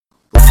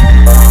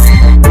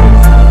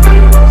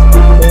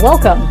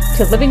Welcome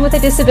to Living with a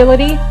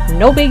Disability,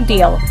 No Big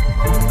Deal.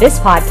 This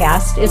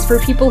podcast is for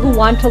people who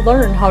want to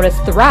learn how to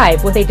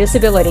thrive with a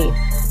disability.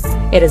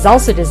 It is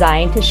also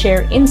designed to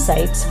share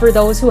insights for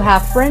those who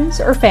have friends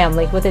or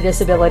family with a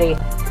disability.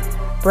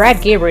 Brad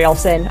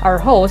Gabrielson, our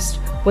host,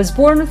 was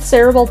born with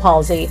cerebral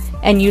palsy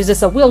and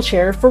uses a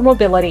wheelchair for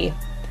mobility.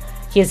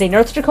 He is a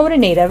North Dakota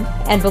native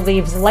and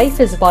believes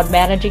life is about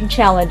managing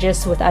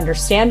challenges with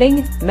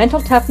understanding, mental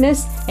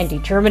toughness, and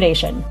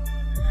determination.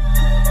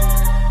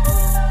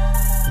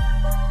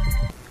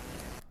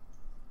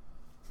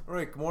 All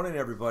right, good morning,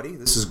 everybody.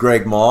 This is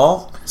Greg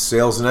Mall,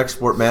 Sales and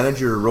Export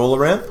Manager at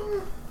Roll-A-Ramp.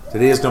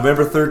 Today is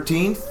November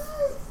 13th,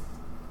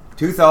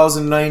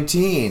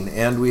 2019,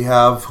 and we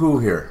have who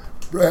here?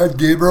 Brad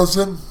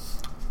Gabrielson.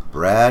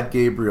 Brad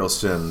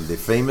Gabrielson, the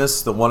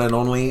famous, the one and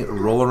only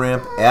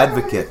Roll-A-Ramp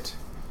advocate.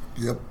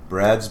 Yep.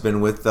 Brad's been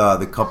with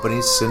the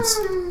company since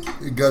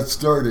it got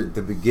started.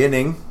 The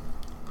beginning.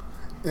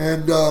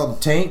 And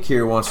Tank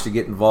here wants to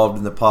get involved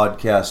in the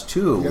podcast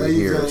too. Yeah,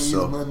 he's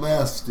my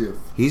Mastiff.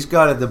 He's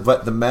got it,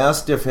 but the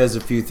Mastiff has a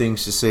few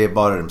things to say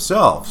about it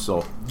himself.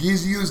 So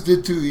he's used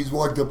it too. He's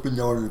walked up and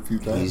down it a few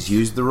times. He's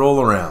used the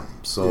Roll-A-Ramp.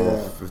 So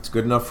if it's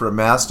good enough for a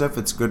Mastiff,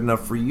 it's good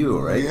enough for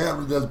you, right?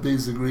 Yeah, that's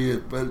basically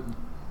it. But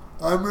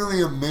I'm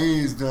really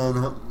amazed on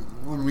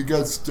when we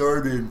got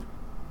started.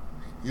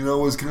 You know,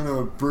 it was kind of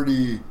a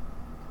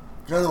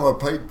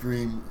pipe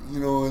dream. You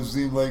know, it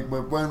seemed like,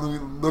 but finally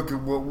look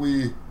at what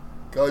we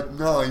got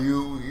now.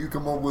 You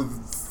come up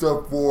with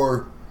stuff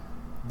for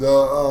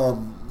the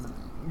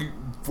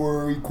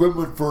for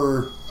equipment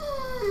for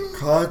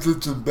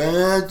concerts and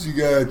bands. You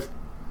got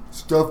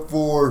stuff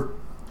for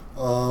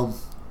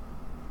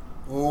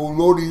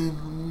loading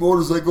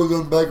motorcycles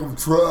on the back of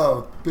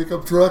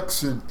pickup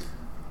trucks, and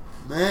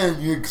man,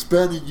 you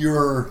expanded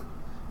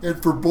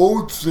and for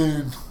boats,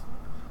 and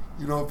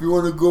you know, if you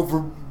want to go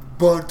for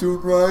pontoon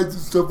rides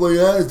and stuff like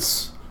that,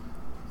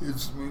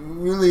 it's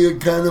really a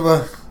kind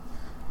of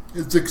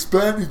it's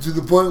expanded to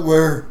the point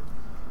where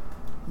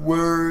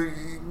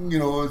you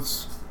know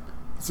it's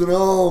an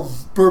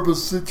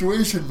all-purpose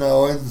situation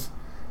now, and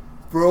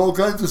for all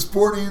kinds of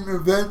sporting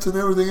events and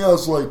everything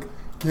else, like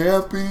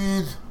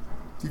camping,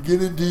 to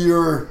get into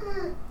your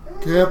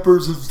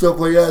campers and stuff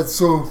like that.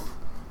 So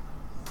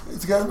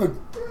it's kind of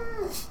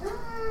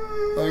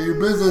your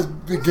business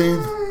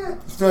became,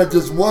 it's not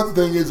just one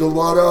thing, it's a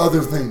lot of other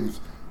things,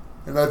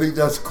 and I think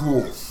that's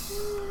cool.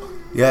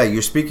 Yeah,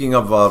 you're speaking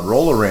of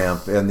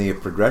Roll-A-Ramp and the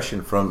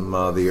progression from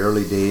the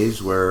early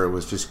days where it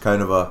was just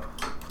kind of a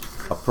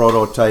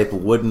prototype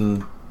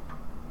wooden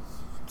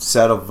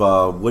set of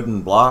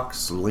wooden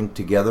blocks linked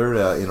together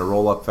in a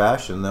roll-up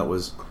fashion that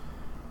was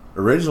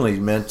originally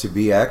meant to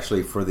be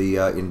actually for the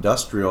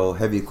industrial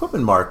heavy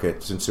equipment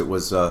market, since it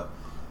was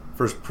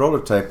first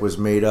prototype was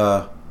made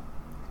of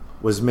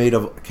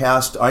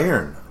cast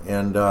iron,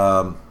 and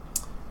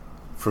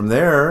from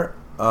there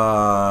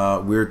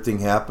weird thing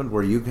happened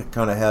where you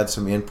kind of had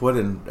some input,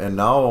 and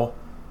now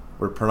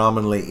we're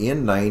predominantly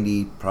in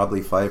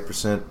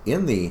 5%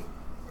 in the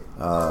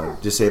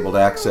disabled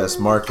access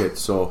market.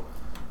 So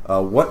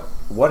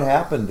what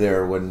happened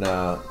there when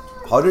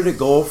how did it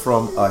go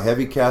from a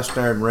heavy cast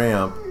iron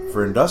ramp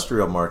for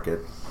industrial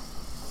market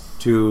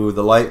to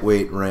the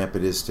lightweight ramp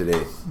it is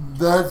today?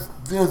 That's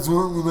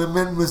when I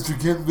met Mr.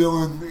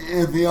 Kenville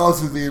and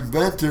also the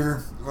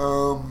inventor,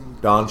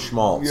 Don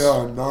Schmaltz.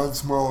 Yeah, Don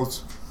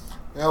Schmaltz.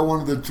 At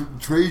one of the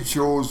trade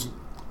shows,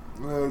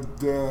 I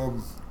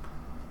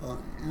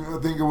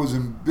think it was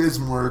in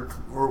Bismarck,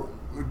 or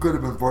it could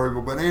have been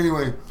Fargo, but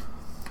anyway,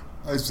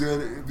 I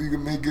said if you could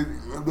make it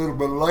a little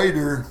bit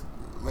lighter,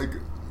 like,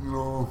 you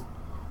know,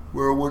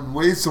 where it wouldn't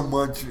weigh so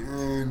much,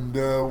 and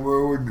where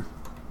it would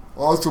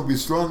also be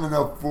strong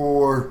enough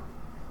for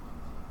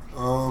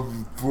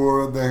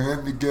the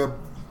handicap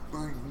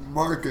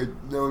market,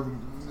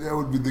 that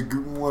would be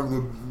one of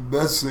the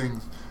best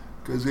things.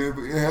 Because it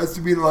has to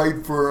be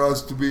light for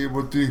us to be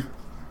able to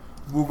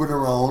move it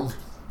around,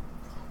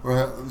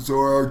 so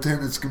our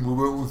attendants can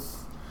move it,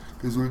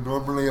 because we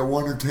normally have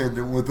one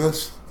attendant with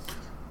us.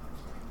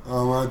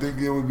 I think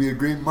it would be a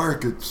great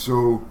market.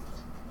 So,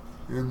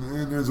 and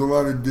there's a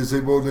lot of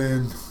disabled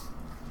and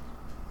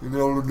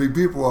elderly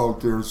people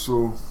out there,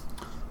 so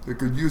they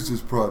could use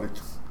this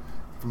product.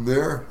 From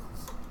there,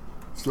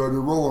 started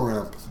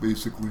Roll-A-Ramp,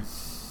 basically.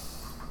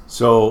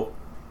 So,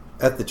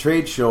 at the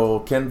trade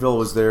show, Kenville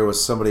was there with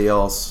somebody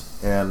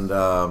else, and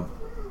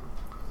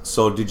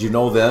so did you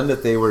know then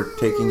that they were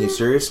taking you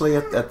seriously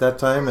at that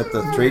time at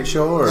the trade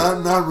show? Or?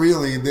 Not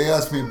really. They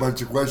asked me a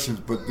bunch of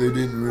questions, but they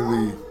didn't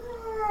really.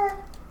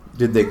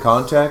 Did they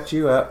contact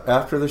you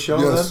after the show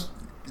then?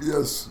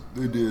 Yes,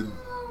 they did,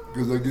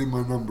 because I gave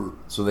my number.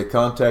 So they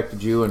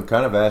contacted you and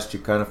kind of asked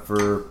you kind of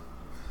for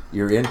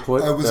your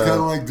input? I was kind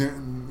of like,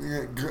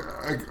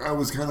 I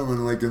was kind of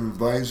like an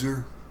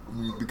advisor.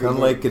 Kind of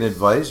like an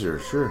advisor,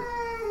 sure.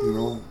 You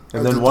know,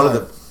 and then one of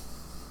the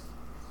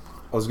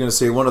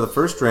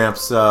first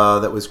ramps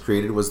that was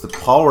created was the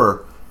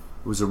Power.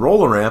 It was a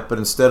roller ramp, but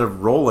instead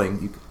of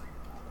rolling,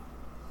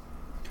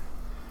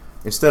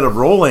 instead of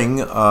rolling,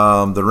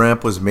 the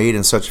ramp was made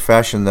in such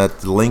fashion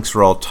that the links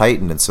were all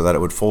tightened and so that it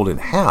would fold in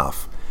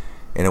half.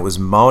 And it was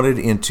mounted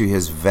into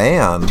his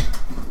van,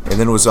 and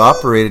then it was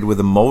operated with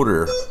a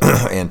motor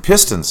and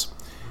pistons.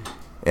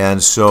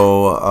 And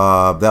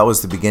so that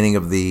was the beginning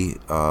of the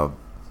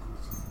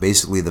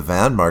basically the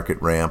van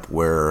market ramp,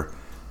 where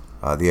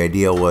the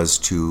idea was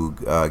to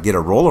get a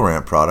roller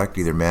ramp product,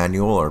 either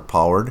manual or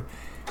powered,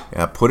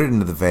 put it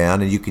into the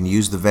van, and you can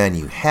use the van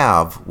you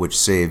have, which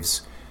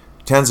saves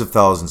tens of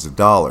thousands of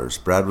dollars.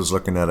 Brad was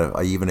looking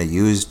at even a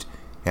used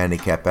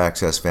handicap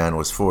access van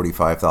was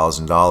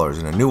 $45,000,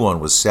 and a new one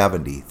was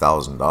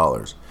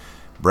 $70,000.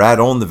 Brad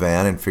owned the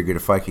van and figured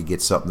if I could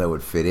get something that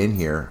would fit in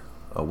here,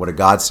 what a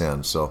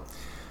godsend. So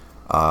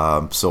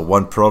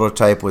one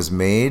prototype was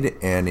made,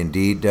 and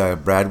indeed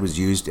Brad was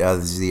used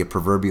as the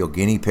proverbial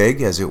guinea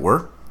pig, as it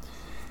were,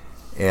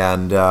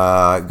 and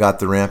got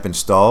the ramp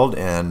installed.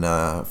 And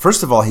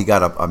first of all, he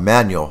got a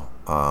manual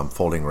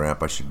folding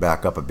ramp. I should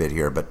back up a bit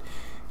here,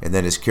 and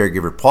then his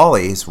caregiver,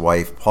 Polly, his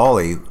wife,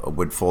 Polly,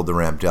 would fold the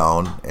ramp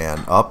down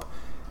and up.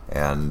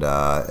 And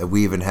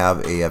we even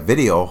have a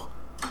video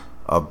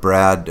of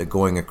Brad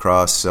going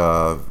across,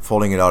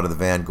 folding it out of the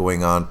van,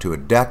 going on to a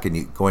deck,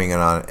 and going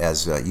on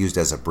as used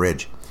as a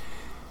bridge.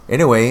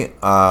 Anyway,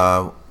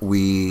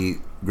 we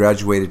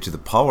graduated to the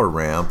power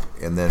ramp,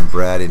 and then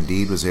Brad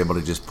indeed was able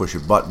to just push a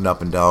button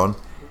up and down.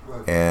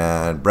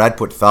 And Brad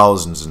put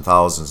thousands and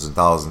thousands and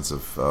thousands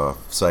of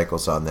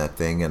cycles on that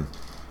thing, and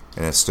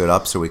it stood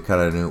up, so we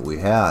kind of knew what we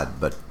had.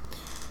 But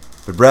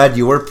Brad,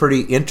 you were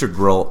pretty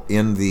integral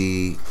in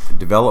the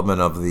development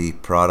of the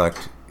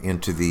product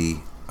into the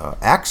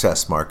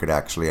access market,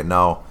 actually. And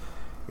now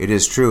it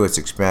is true, it's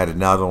expanded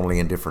not only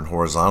in different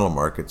horizontal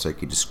markets,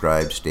 like you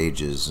described,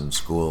 stages and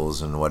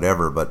schools and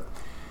whatever, but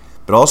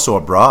also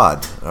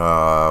abroad.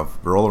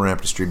 Roller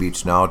Ramp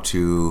distributes now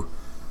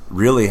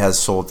really has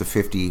sold to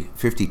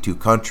 52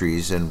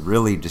 countries, and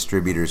really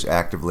distributors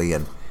actively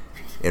in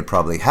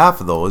probably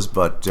half of those,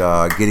 but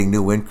getting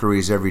new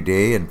inquiries every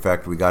day. In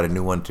fact, we got a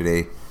new one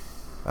today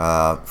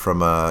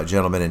from a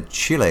gentleman in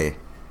Chile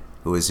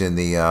who is in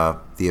the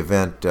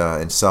event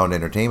and sound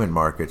entertainment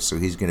market, so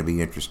he's going to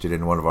be interested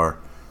in one of our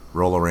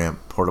roller ramp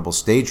portable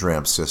stage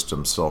ramp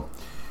systems. So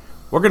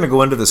we're going to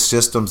go into the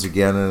systems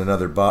again in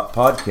another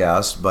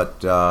podcast,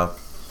 but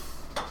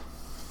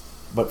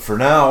for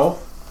now,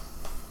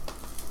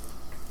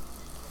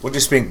 we'll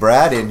just bring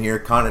Brad in here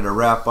kind of to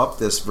wrap up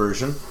this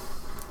version.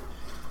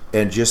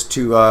 And just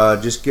to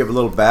just give a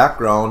little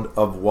background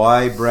of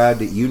why, Brad,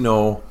 that you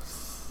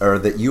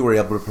were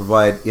able to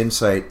provide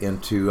insight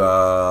into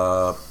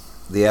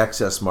the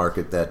access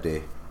market that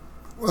day.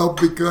 Well,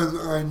 because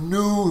I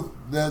knew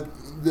that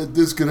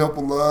this could help a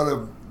lot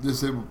of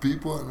disabled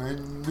people, and I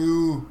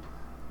knew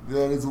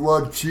that it's a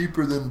lot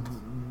cheaper than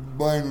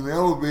buying an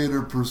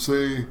elevator per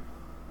se,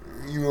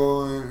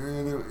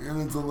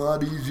 and it's a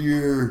lot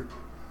easier,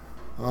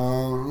 a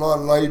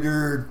lot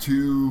lighter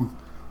to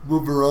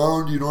move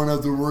around. You don't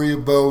have to worry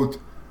about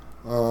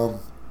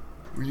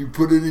when you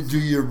put it into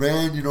your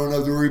van, you don't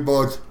have to worry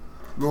about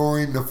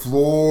lowering the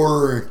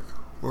floor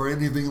or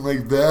anything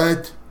like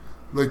that,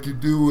 like you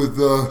do with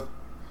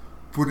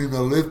putting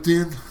a lift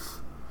in.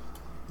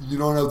 You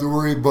don't have to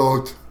worry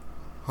about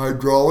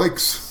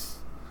hydraulics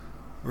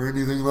or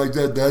anything like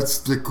that. That's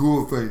the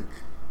cool thing.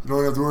 You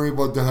don't have to worry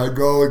about the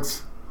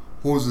hydraulics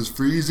hoses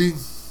freezing,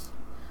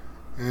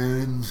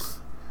 and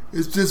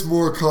it's just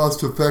more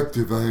cost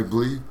effective, I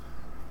believe.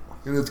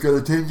 And it's got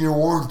a 10-year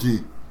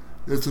warranty.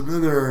 That's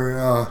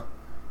another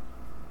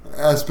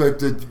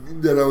aspect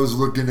that I was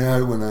looking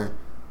at when I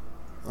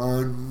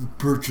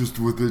purchased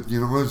with it.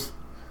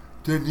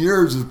 10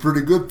 years is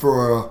pretty good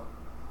for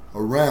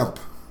a ramp,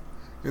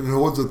 and it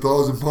holds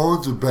 1,000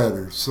 pounds or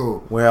better.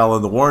 So well,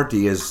 and the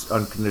warranty is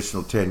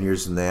unconditional 10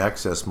 years in the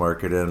access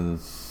market, and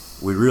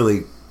we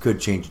really could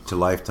change it to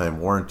lifetime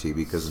warranty,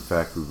 because in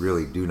fact we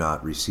really do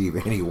not receive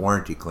any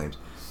warranty claims.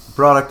 The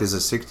product is a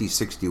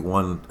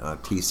 6061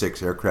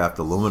 T6 aircraft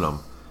aluminum,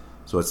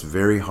 so it's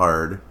very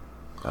hard,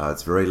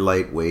 it's very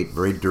lightweight,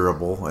 very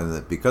durable,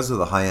 and because of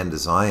the high-end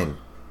design,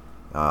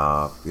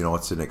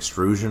 it's an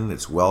extrusion,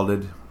 it's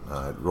welded,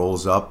 it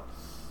rolls up,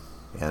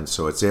 and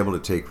so it's able to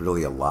take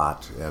really a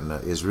lot, and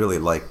is really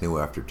like new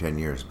after 10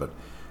 years. But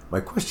my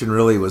question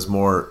really was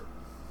more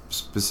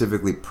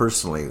specifically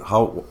personally,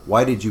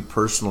 why did you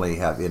personally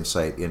have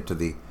insight into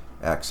the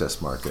access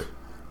market?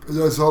 Because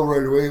I saw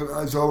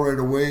right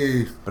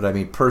away. But I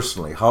mean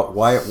personally,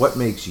 what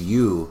makes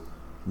you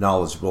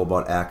knowledgeable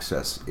about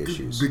access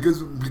issues?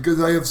 Because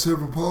I have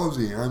cerebral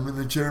palsy. I'm in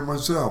the chair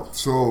myself.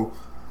 So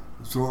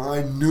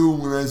I knew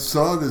when I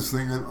saw this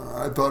thing,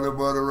 I thought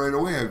about it right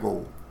away. I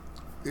go,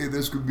 hey,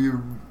 this could be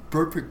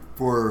perfect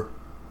for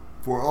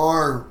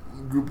our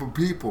group of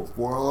people,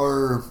 for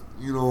our,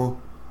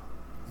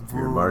 for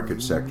your market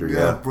sector,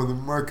 yeah. For the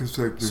market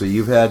sector. So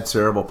you've had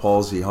cerebral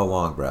palsy how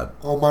long, Brad?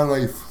 All my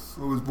life.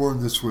 I was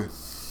born this way.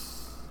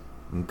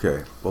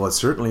 Okay. Well, it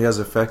certainly has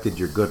affected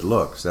your good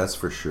looks, that's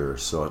for sure.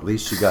 So at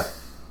least you got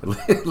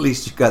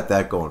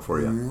that going for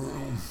you.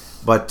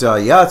 But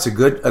yeah, it's a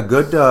good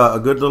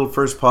little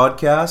first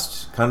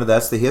podcast. Kind of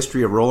that's the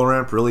history of Roller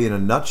Ramp, really in a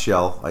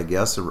nutshell, I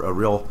guess, a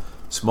real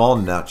small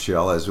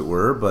nutshell, as it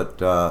were.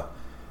 But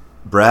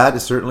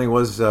Brad certainly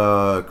was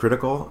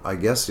critical, I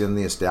guess, in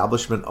the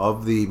establishment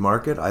of the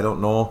market. I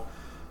don't know,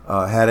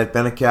 had it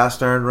been a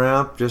cast iron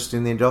ramp just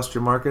in the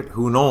industrial market,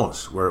 who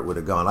knows where it would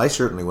have gone. I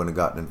certainly wouldn't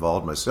have gotten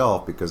involved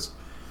myself, because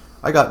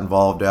I got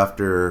involved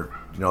after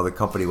the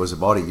company was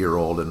about a year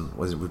old and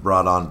was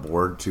brought on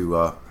board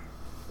to.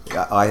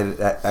 I had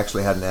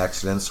actually had an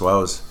accident, so I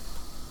was,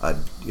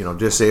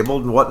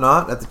 disabled and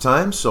whatnot at the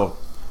time. So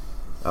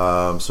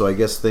I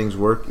guess things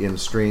work in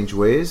strange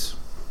ways.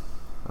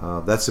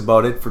 That's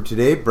about it for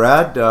today,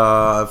 Brad.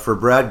 For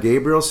Brad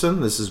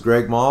Gabrielson, this is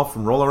Greg Mall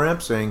from Roller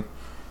Ramp saying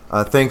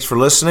thanks for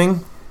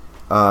listening.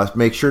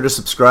 Make sure to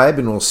subscribe,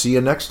 and we'll see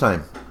you next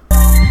time.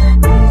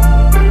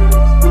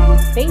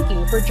 Thank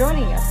you for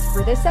joining us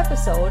for this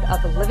episode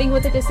of Living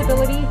with a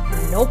Disability,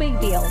 No Big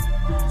Deal,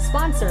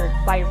 sponsored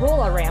by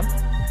Roller Ramp.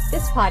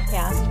 This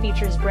podcast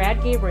features Brad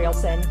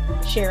Gabrielson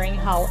sharing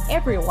how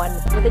everyone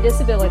with a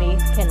disability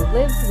can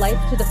live life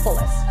to the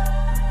fullest.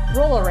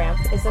 Roller Ramp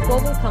is a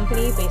global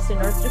company based in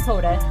North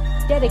Dakota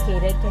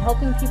dedicated to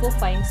helping people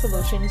find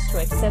solutions to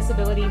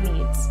accessibility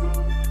needs.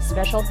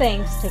 Special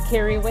thanks to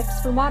Carrie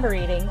Wicks for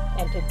moderating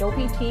and to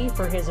Dopey T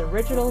for his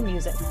original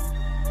music.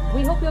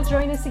 We hope you'll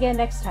join us again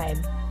next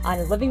time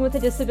on Living with a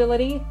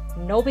Disability,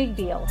 No Big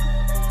Deal.